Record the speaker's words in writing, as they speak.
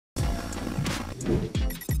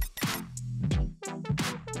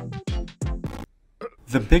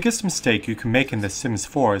The biggest mistake you can make in The Sims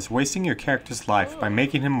 4 is wasting your character's life by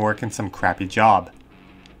making him work in some crappy job.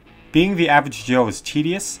 Being the average Joe is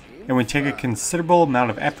tedious and would take a considerable amount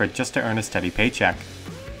of effort just to earn a steady paycheck.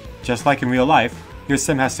 Just like in real life, your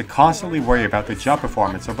sim has to constantly worry about their job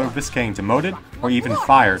performance or they'll risk getting demoted or even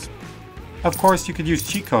fired. Of course, you could use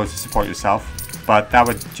cheat codes to support yourself, but that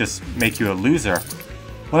would just make you a loser.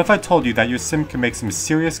 What if I told you that your sim can make some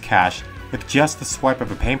serious cash with just the swipe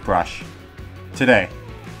of a paintbrush? Today,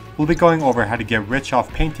 we'll be going over how to get rich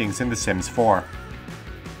off paintings in The Sims 4.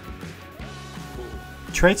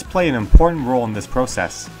 Traits play an important role in this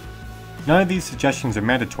process. None of these suggestions are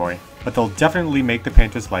mandatory, but they'll definitely make the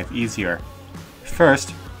painter's life easier.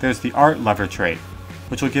 First, there's the art lever trait,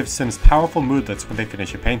 which will give Sims powerful moodlets when they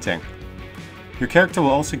finish a painting. Your character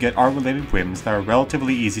will also get art-related whims that are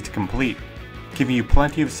relatively easy to complete, giving you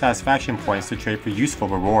plenty of satisfaction points to trade for useful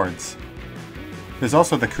rewards. There's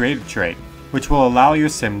also the creative trait, which will allow your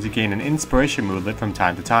sim to gain an inspiration moodlet from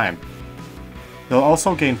time to time. They'll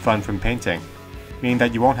also gain fun from painting, meaning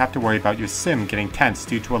that you won't have to worry about your sim getting tense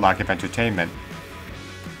due to a lack of entertainment.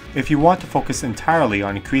 If you want to focus entirely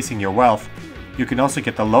on increasing your wealth, you can also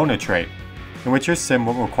get the loner trait, in which your sim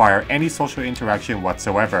won't require any social interaction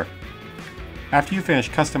whatsoever. After you finish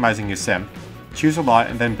customizing your sim, choose a lot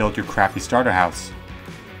and then build your crappy starter house.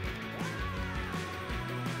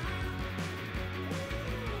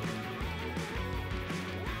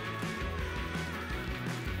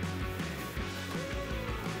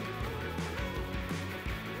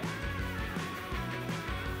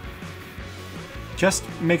 Just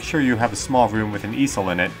make sure you have a small room with an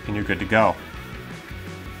easel in it and you're good to go.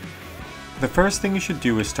 The first thing you should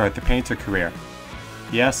do is start the painter career.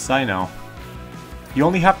 Yes, I know. You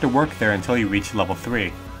only have to work there until you reach level 3,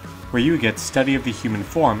 where you get Study of the Human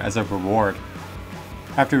Form as a reward.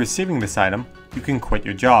 After receiving this item, you can quit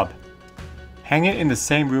your job. Hang it in the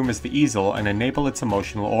same room as the easel and enable its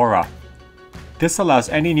emotional aura. This allows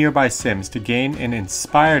any nearby Sims to gain an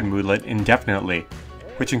inspired moodlet indefinitely,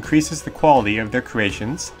 which increases the quality of their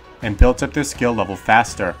creations and builds up their skill level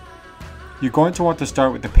faster. You're going to want to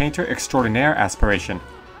start with the Painter Extraordinaire aspiration,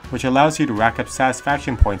 which allows you to rack up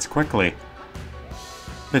satisfaction points quickly.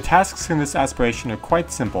 The tasks in this aspiration are quite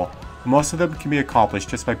simple, and most of them can be accomplished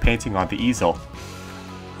just by painting on the easel.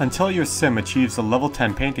 Until your sim achieves a level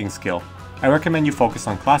 10 painting skill, I recommend you focus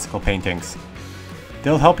on classical paintings.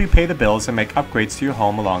 They'll help you pay the bills and make upgrades to your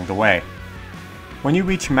home along the way. When you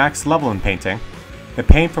reach max level in painting, the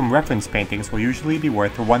paint from reference paintings will usually be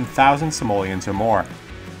worth 1,000 simoleons or more,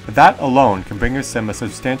 but that alone can bring your sim a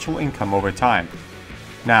substantial income over time.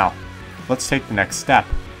 Now, let's take the next step.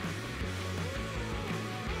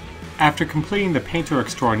 After completing the Painter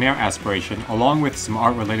Extraordinaire aspiration along with some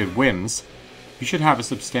art-related whims, you should have a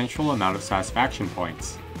substantial amount of satisfaction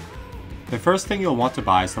points. The first thing you'll want to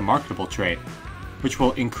buy is the marketable trait, which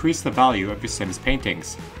will increase the value of your sim's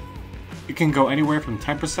paintings. It can go anywhere from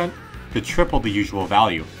 10% to triple the usual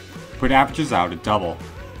value, but averages out at double.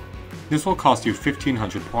 This will cost you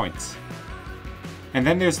 1,500 points. And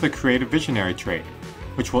then there's the Creative Visionary trait,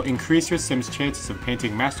 which will increase your sim's chances of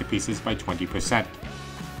painting masterpieces by 20%.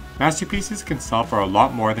 Masterpieces can sell for a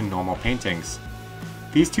lot more than normal paintings.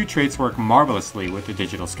 These two traits work marvelously with the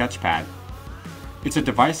digital sketchpad. It's a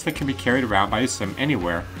device that can be carried around by your sim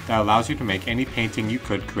anywhere that allows you to make any painting you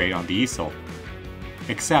could create on the easel.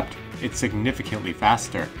 Except, it's significantly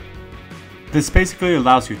faster. This basically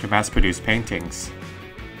allows you to mass-produce paintings.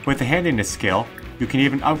 With the handiness skill, you can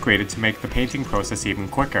even upgrade it to make the painting process even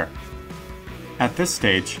quicker. At this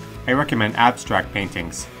stage, I recommend abstract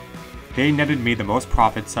paintings. They netted me the most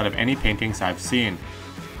profits out of any paintings I've seen.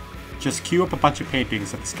 Just queue up a bunch of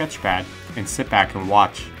paintings at the sketchpad and sit back and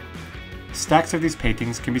watch. Stacks of these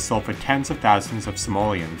paintings can be sold for tens of thousands of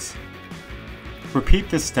simoleons. Repeat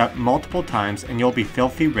this step multiple times and you'll be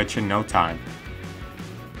filthy rich in no time.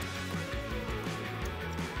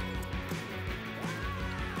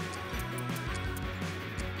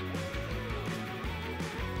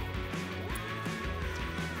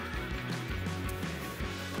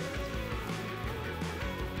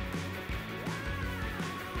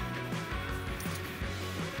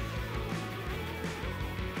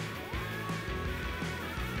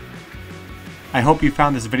 I hope you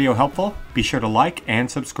found this video helpful. Be sure to like and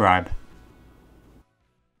subscribe.